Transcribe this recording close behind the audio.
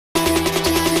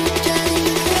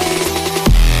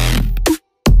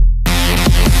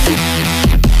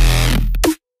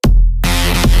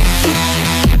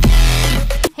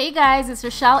Hey guys, it's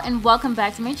Rochelle and welcome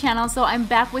back to my channel. So I'm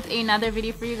back with another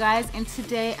video for you guys, and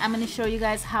today I'm going to show you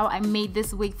guys how I made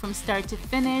this wig from start to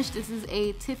finish. This is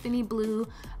a Tiffany blue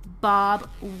bob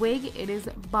wig. It is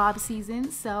bob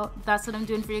season, so that's what I'm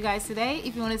doing for you guys today.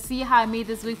 If you want to see how I made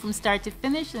this wig from start to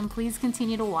finish, then please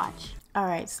continue to watch.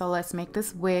 Alright, so let's make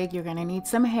this wig. You're gonna need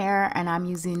some hair, and I'm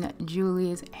using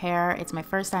Julie's hair. It's my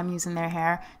first time using their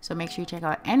hair, so make sure you check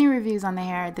out any reviews on the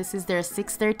hair. This is their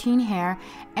 613 hair,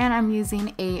 and I'm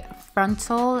using a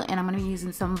frontal, and I'm gonna be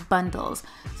using some bundles.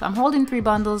 So I'm holding 3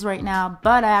 bundles right now,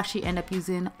 but I actually end up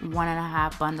using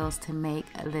 1.5 bundles to make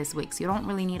this wig, so you don't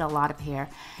really need a lot of hair.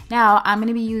 Now I'm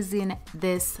gonna be using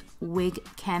this wig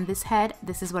canvas head.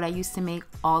 This is what I used to make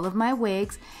all of my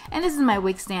wigs, and this is my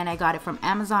wig stand. I got it from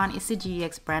Amazon. It's a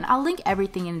GX brand. I'll link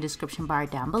everything in the description bar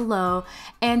down below.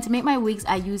 And to make my wigs,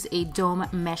 I use a dome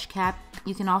mesh cap.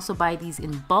 You can also buy these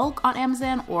in bulk on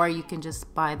Amazon, or you can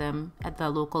just buy them at the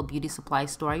local beauty supply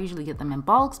store. I usually get them in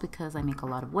bulks because I make a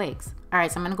lot of wigs.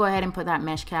 Alright, so I'm gonna go ahead and put that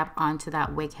mesh cap onto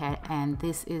that wig head, and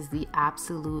this is the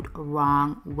absolute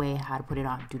wrong way how to put it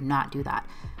on. Do not do that.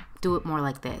 Do it more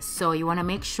like this. So you want to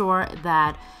make sure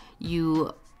that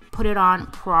you put it on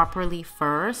properly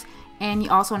first, and you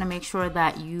also want to make sure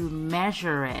that you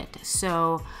measure it.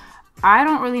 So I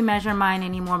don't really measure mine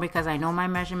anymore because I know my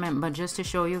measurement, but just to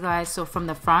show you guys, so from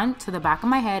the front to the back of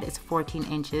my head it's 14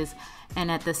 inches,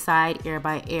 and at the side ear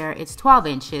by ear it's 12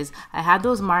 inches. I had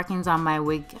those markings on my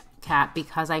wig cap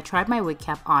because I tried my wig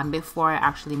cap on before I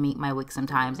actually make my wig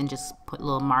sometimes, and just put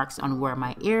little marks on where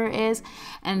my ear is,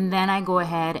 and then I go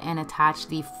ahead and attach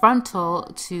the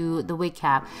frontal to the wig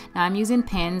cap. Now I'm using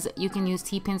pins. You can use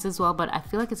T-pins as well, but I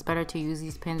feel like it's better to use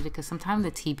these pins because sometimes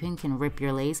the T-pin can rip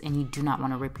your lace, and you do not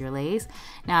want to rip your lace.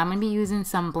 Now I'm going to be using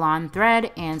some blonde thread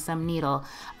and some needle.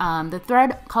 The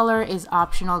thread color is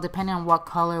optional depending on what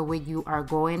color wig you are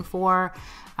going for.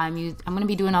 I'm going to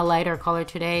be doing a lighter color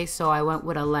today, so I went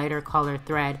with a lighter color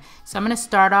thread. So I'm going to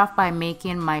start off by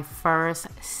making my first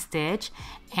stitch,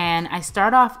 and I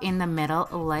start off in the middle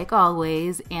like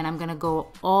always, and I'm going to go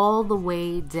all the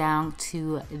way down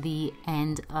to the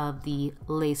end of the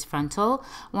lace frontal.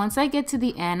 Once I get to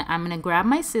the end, I'm going to grab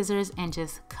my scissors and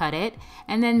just cut it,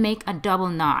 and then make a double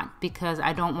knot because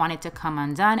I don't want it to come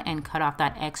undone and cut off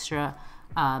that extra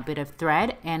bit of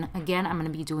thread. And again, I'm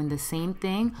going to be doing the same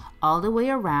thing all the way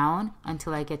around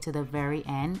until I get to the very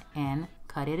end and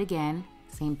cut it again.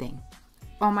 Same thing.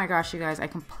 Oh my gosh, you guys, I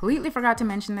completely forgot to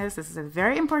mention this. This is a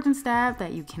very important step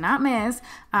that you cannot miss.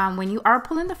 When you are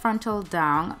pulling the frontal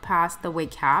down past the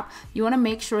wig cap, you want to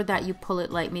make sure that you pull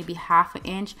it like maybe 1/2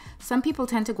 inch. Some people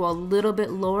tend to go a little bit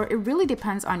lower. It really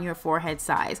depends on your forehead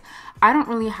size. I don't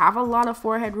really have a lot of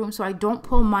forehead room, so I don't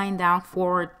pull mine down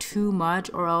forward too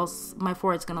much, or else my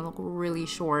forehead's gonna look really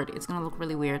short. It's gonna look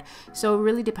really weird. So it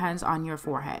really depends on your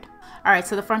forehead. Alright,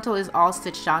 so the frontal is all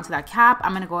stitched down to that cap.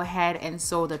 I'm gonna go ahead and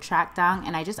sew the track down,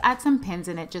 and I just add some pins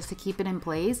in it just to keep it in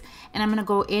place. And I'm gonna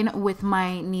go in with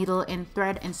my needle and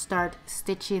thread and start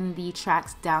stitching the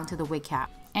tracks down to the wig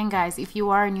cap. And guys, if you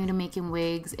are new to making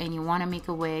wigs and you want to make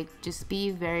a wig, just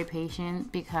be very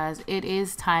patient because it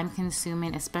is time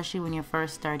consuming, especially when you're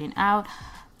first starting out.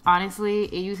 Honestly,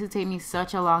 it used to take me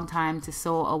such a long time to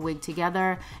sew a wig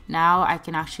together. Now I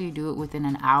can actually do it within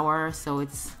an hour, so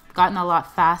it's gotten a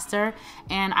lot faster.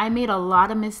 And I made a lot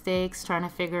of mistakes trying to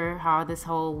figure how this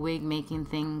whole wig making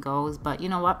thing goes, but you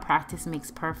know what, practice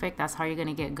makes perfect. That's how you're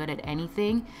gonna get good at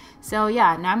anything. So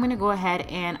yeah, now I'm gonna go ahead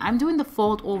and I'm doing the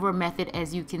fold over method,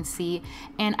 as you can see,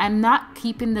 and I'm not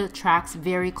keeping the tracks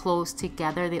very close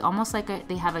together. They almost like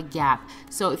they have a gap.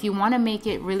 So if you want to make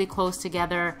it really close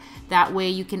together, that way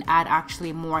you can add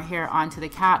actually more hair onto the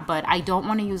cap. But I don't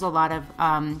want to use a lot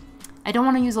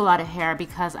of hair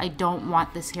because I don't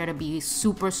want this hair to be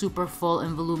super full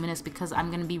and voluminous because I'm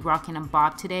going to be rocking a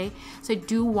bob today. So I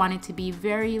do want it to be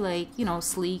very, like, you know,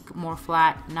 sleek, more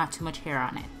flat, not too much hair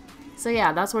on it. So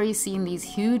yeah, that's where you're seeing these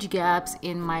huge gaps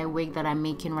in my wig that I'm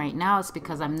making right now. It's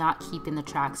because I'm not keeping the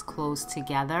tracks close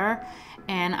together.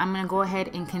 And I'm going to go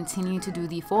ahead and continue to do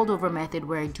the fold over method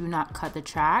where I do not cut the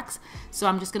tracks. So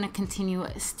I'm just going to continue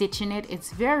stitching it.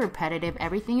 It's very repetitive.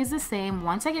 Everything is the same.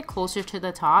 Once I get closer to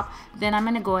the top, then I'm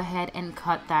going to go ahead and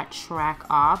cut that track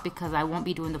off because I won't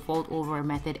be doing the fold over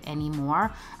method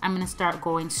anymore. I'm going to start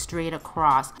going straight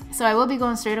across. So I will be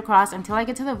going straight across until I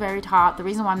get to the very top. The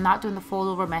reason why I'm not doing the fold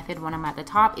over method when I'm at the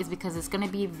top is because it's going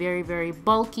to be very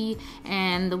bulky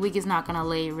and the wig is not going to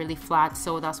lay really flat.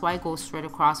 So that's why I go straight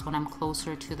across when I'm closer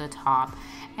to the top.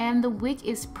 And the wig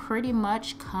is pretty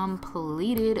much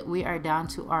completed. We are down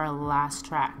to our last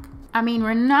track. I mean,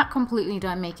 we're not completely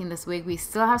done making this wig. We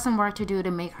still have some work to do to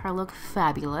make her look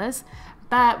fabulous,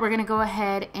 that, we're gonna go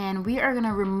ahead and we are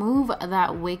gonna remove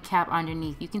that wig cap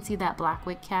underneath. You can see that black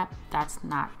wig cap. That's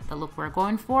not the look we're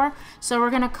going for. So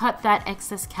we're gonna cut that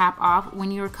excess cap off.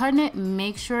 When you're cutting it,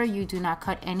 make sure you do not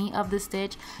cut any of the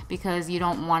stitch because you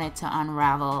don't want it to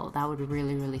unravel. That would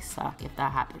really suck if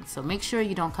that happens. So make sure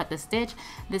you don't cut the stitch.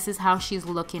 This is how she's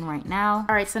looking right now.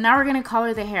 All right, so now we're gonna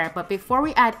color the hair, but before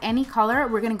we add any color,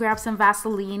 we're gonna grab some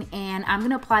Vaseline and I'm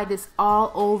gonna apply this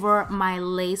all over my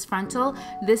lace frontal.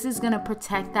 This is gonna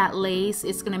protect that lace.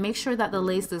 It's gonna make sure that the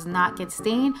lace does not get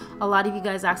stained. A lot of you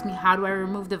guys ask me, how do I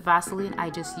remove the Vaseline? I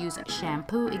just use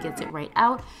shampoo. It gets it right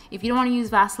out. If you don't want to use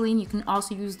Vaseline, you can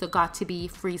also use the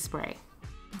Got2b free spray.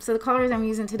 So the colors I'm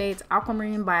using today, it's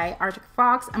Aquamarine by Arctic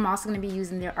Fox. I'm also going to be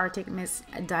using their Arctic Mist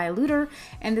Diluter,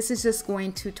 and this is just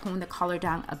going to tone the color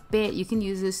down a bit. You can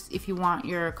use this if you want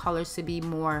your colors to be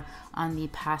more on the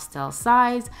pastel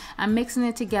sides. I'm mixing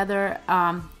it together.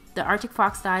 The Arctic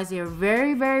Fox dyes, they are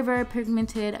very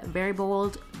pigmented, very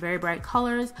bold, very bright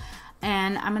colors.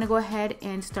 And I'm gonna go ahead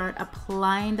and start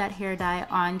applying that hair dye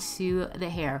onto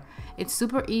the hair. It's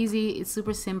super easy, it's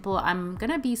super simple. I'm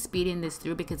gonna be speeding this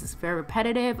through because it's very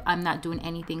repetitive. I'm not doing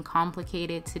anything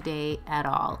complicated today at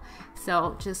all.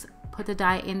 So just put the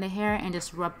dye in the hair and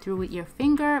just rub through with your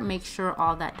finger. Make sure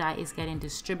all that dye is getting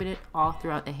distributed all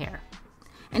throughout the hair.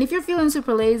 And if you're feeling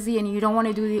super lazy and you don't want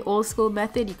to do the old school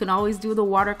method, you can always do the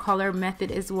watercolor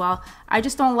method as well. I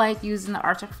just don't like using the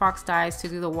Arctic Fox dyes to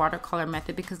do the watercolor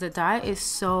method because the dye is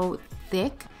so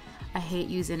thick. I hate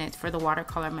using it for the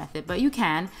watercolor method, but you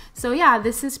can. So yeah,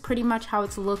 this is pretty much how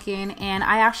it's looking, and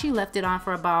I actually left it on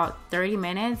for about 30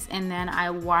 minutes and then I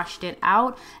washed it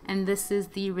out, and this is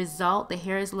the result. The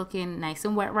hair is looking nice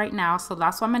and wet right now, so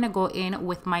that's why I'm gonna go in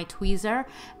with my tweezer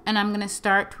and I'm gonna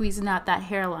start tweezing out that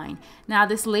hairline. Now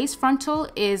this lace frontal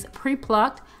is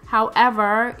pre-plucked.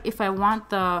 However, if I want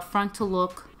the front to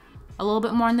look a little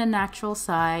bit more on the natural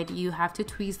side, you have to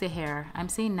tweeze the hair. I'm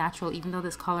saying natural even though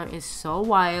this color is so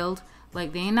wild.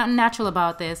 Like, there ain't nothing natural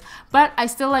about this, but I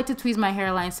still like to tweeze my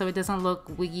hairline so it doesn't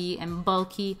look wiggy and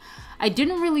bulky. I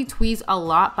didn't really tweeze a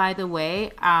lot, by the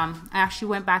way. I actually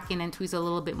went back in and tweezed a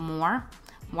little bit more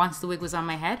once the wig was on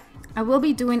my head. I will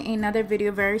be doing another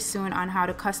video very soon on how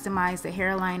to customize the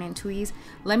hairline and tweeze.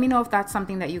 Let me know if that's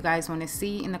something that you guys want to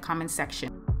see in the comment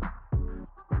section.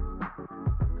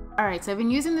 Alright, so I've been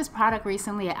using this product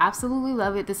recently. I absolutely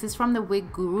love it. This is from the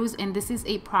Wig Gurus, and this is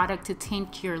a product to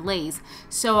tint your lace.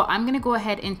 So I'm going to go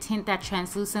ahead and tint that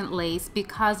translucent lace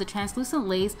because the translucent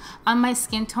lace on my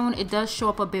skin tone, it does show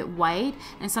up a bit white,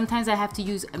 and sometimes I have to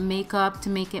use makeup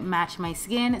to make it match my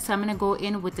skin. So I'm going to go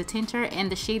in with the tinter,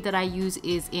 and the shade that I use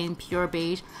is in Pure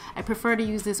Beige. I prefer to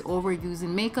use this over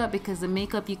using makeup because the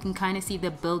makeup, you can kind of see the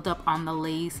buildup on the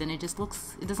lace and it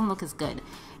doesn't look as good.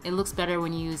 It looks better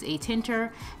when you use a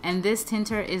tinter, and this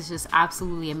tinter is just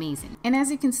absolutely amazing. And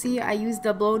as you can see, I use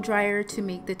the blow dryer to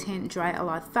make the tint dry a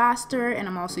lot faster, and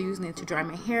I'm also using it to dry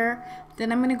my hair.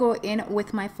 Then I'm going to go in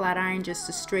with my flat iron just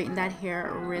to straighten that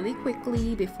hair really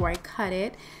quickly before I cut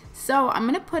it. So I'm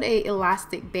going to put a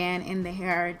elastic band in the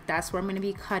hair. That's where I'm going to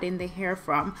be cutting the hair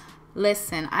from.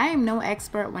 Listen, I am no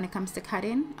expert when it comes to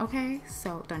cutting, okay?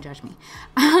 So don't judge me.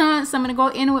 So I'm gonna go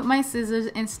in with my scissors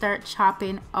and start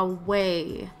chopping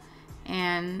away.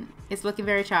 And it's looking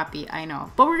very choppy, I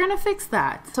know, but we're gonna fix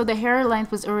that. So the hair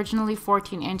length was originally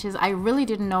 14 inches. I really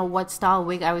didn't know what style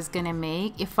wig I was gonna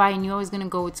make. If I knew I was gonna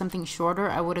go with something shorter,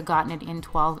 I would have gotten it in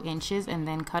 12 inches and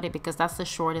then cut it because that's the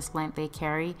shortest length they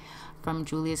carry from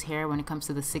Julia's hair when it comes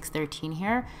to the 613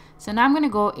 hair. So now I'm gonna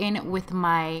go in with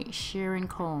my shearing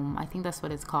comb, I think that's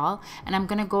what it's called, and I'm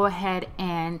gonna go ahead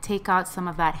and take out some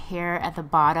of that hair at the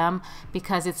bottom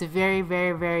because it's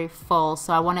very full.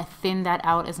 So I want to thin that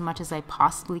out as much as I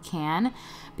possibly can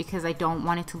because I don't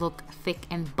want it to look thick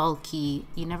and bulky.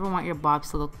 You never want your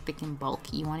bobs to look thick and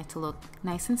bulky. You want it to look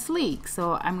nice and sleek.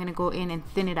 So I'm gonna go in and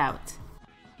thin it out.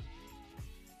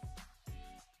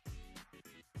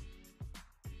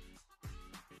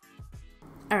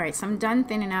 Alright, so I'm done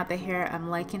thinning out the hair. I'm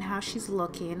liking how she's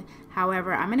looking.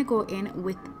 However, I'm going to go in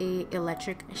with a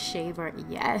electric shaver.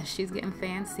 Yes, she's getting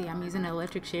fancy. I'm using an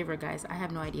electric shaver, guys. I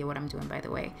have no idea what I'm doing, by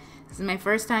the way. This is my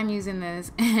first time using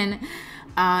this. And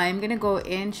I'm going to go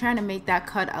in trying to make that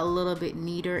cut a little bit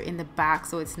neater in the back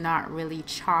so it's not really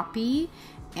choppy.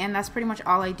 And that's pretty much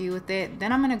all I do with it.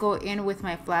 Then I'm going to go in with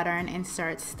my flat iron and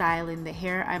start styling the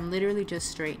hair. I'm literally just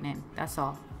straightening. That's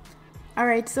all.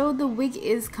 Alright, so the wig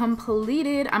is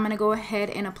completed. I'm going to go ahead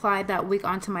and apply that wig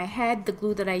onto my head. The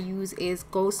glue that I use is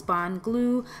Ghost Bond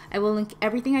glue. I will link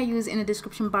everything I use in the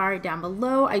description bar down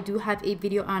below. I do have a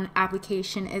video on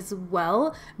application as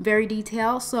well, very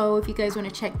detailed. So if you guys want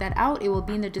to check that out, it will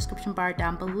be in the description bar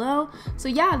down below. So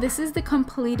yeah, this is the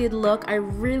completed look. I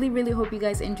really hope you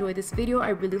guys enjoyed this video. I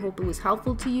really hope it was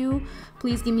helpful to you.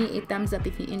 Please give me a thumbs up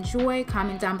if you enjoy.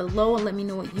 Comment down below and let me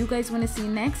know what you guys want to see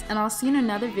next. And I'll see you in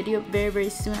another video very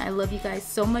soon. I love you guys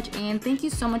so much and thank you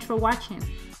so much for watching.